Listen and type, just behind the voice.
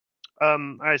All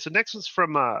right. So next one's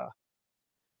from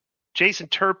Jason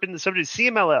Turpin. The subject is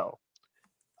CMLL.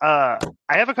 I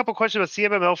have a couple questions about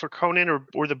CMLL for Konnan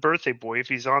or the birthday boy if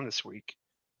he's on this week.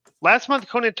 Last month,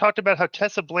 Konnan talked about how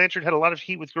Tessa Blanchard had a lot of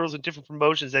heat with girls in different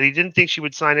promotions that he didn't think she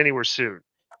would sign anywhere soon.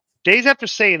 Days after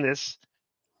saying this,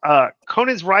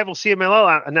 Konnan's rival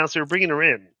CMLL announced they were bringing her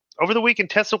in. Over the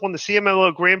weekend, Tessa won the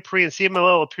CMLL Grand Prix, and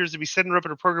CMLL appears to be setting her up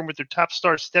in a program with their top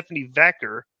star, Stephanie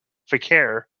Vaquer.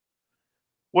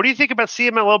 What do you think about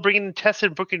CMLL bringing in Tessa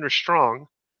and booking her strong?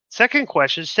 Second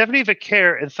question, Stephanie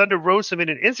Vaquer and Thunder Rosa made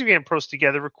an Instagram post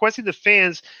together requesting the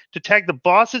fans to tag the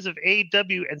bosses of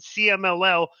AEW and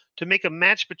CMLL to make a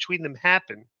match between them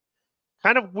happen.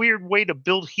 Kind of weird way to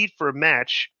build heat for a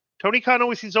match. Tony Khan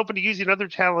always seems open to using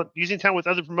talent with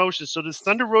other promotions, so does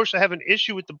Thunder Rosa have an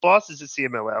issue with the bosses at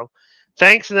CMLL?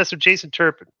 Thanks, and that's from Jason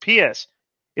Turpin. P.S.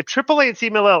 If AAA and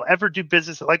CMLL ever do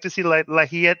business, I'd like to see La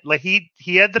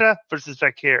Hiedra versus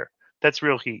Vaquer. That's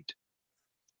real heat.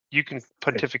 You can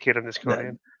pontificate on this,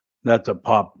 Konnan. That's a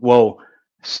pop. Well,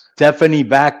 Stephanie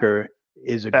Vaquer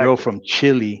is a girl from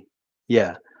Chile.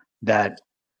 Yeah, that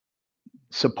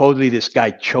supposedly this guy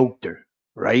choked her,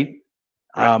 right?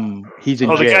 He's in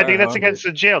jail. The guy that's against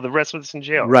the jail. The rest of us in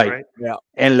jail, right? Yeah.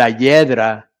 And La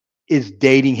Hiedra is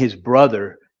dating his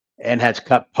brother and has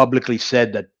publicly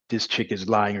said that this chick is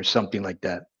lying or something like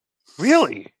that.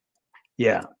 Really?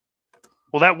 Yeah.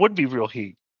 Well, that would be real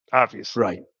heat, obviously.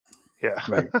 Right. Yeah.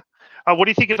 Right. What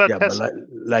do you think about Tessa?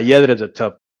 La Hiedra is a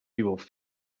tough people.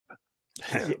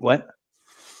 What?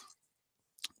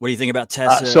 What do you think about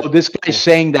Tessa? So this guy's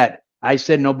saying that I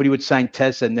said nobody would sign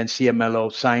Tessa and then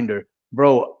CMLL signed her.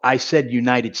 Bro, I said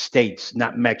United States,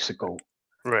 not Mexico.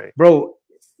 Right. Bro,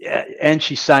 and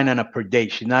she signed on a per day.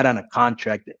 She's not on a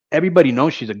contract. Everybody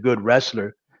knows she's a good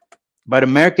wrestler. But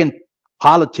American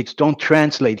politics don't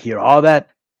translate here. All that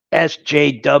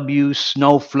SJW,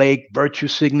 snowflake, virtue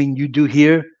signaling you do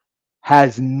here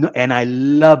has no, and I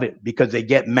love it because they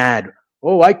get mad.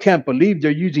 Oh, I can't believe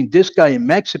they're using this guy in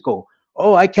Mexico.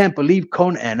 Oh, I can't believe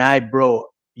Konnan. And bro,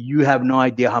 you have no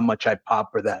idea how much I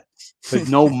pop for that. Because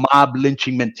no mob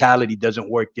lynching mentality doesn't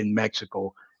work in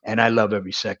Mexico. And I love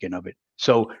every second of it.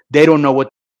 So they don't know what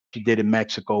she did in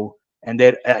Mexico. And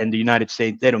they in the United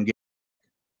States, they don't get,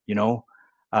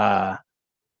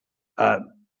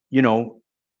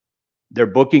 their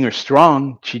booking are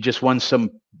strong. She just won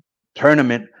some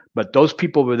tournament. But those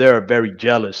people over there are very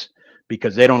jealous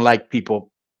because they don't like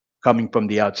people coming from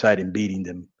the outside and beating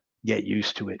them. Get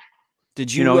used to it.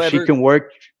 Did you ever... she can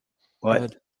work.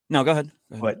 What? No, go ahead.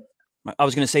 What? I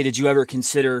was going to say, did you ever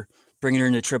consider bringing her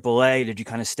into AAA? Did you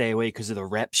kind of stay away because of the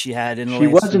rep she had in the She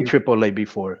was in AAA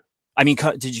before. I mean,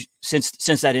 did you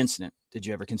since that incident? Did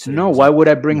you ever consider? No, why would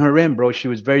I bring her in, bro? She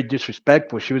was very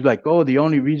disrespectful. She was like, "Oh, the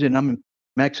only reason I'm in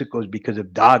Mexico is because of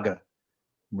Daga."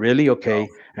 Really? Okay.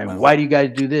 And why do you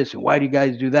guys do this? And why do you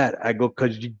guys do that? I go,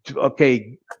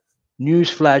 okay,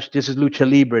 newsflash, this is Lucha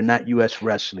Libre, not U.S.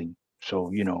 wrestling.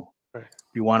 So, if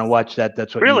you want to watch that,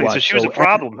 that's what you watch. So she was a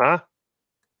problem, huh?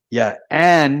 Yeah.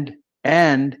 And,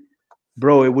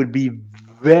 bro, it would be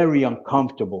very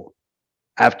uncomfortable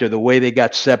after the way they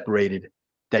got separated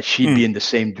that she'd be in the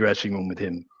same dressing room with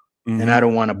him. Mm-hmm. And I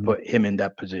don't want to put him in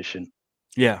that position.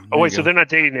 Yeah. Oh, wait, so they're not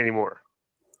dating anymore?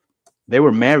 They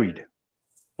were married.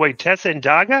 Wait, Tessa and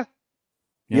Daga?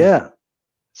 Yeah.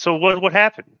 So what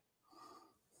happened?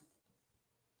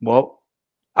 Well,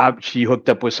 she hooked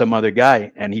up with some other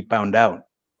guy, and he found out.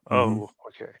 Oh,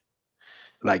 okay.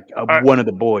 Like one of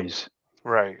the boys.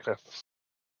 Right.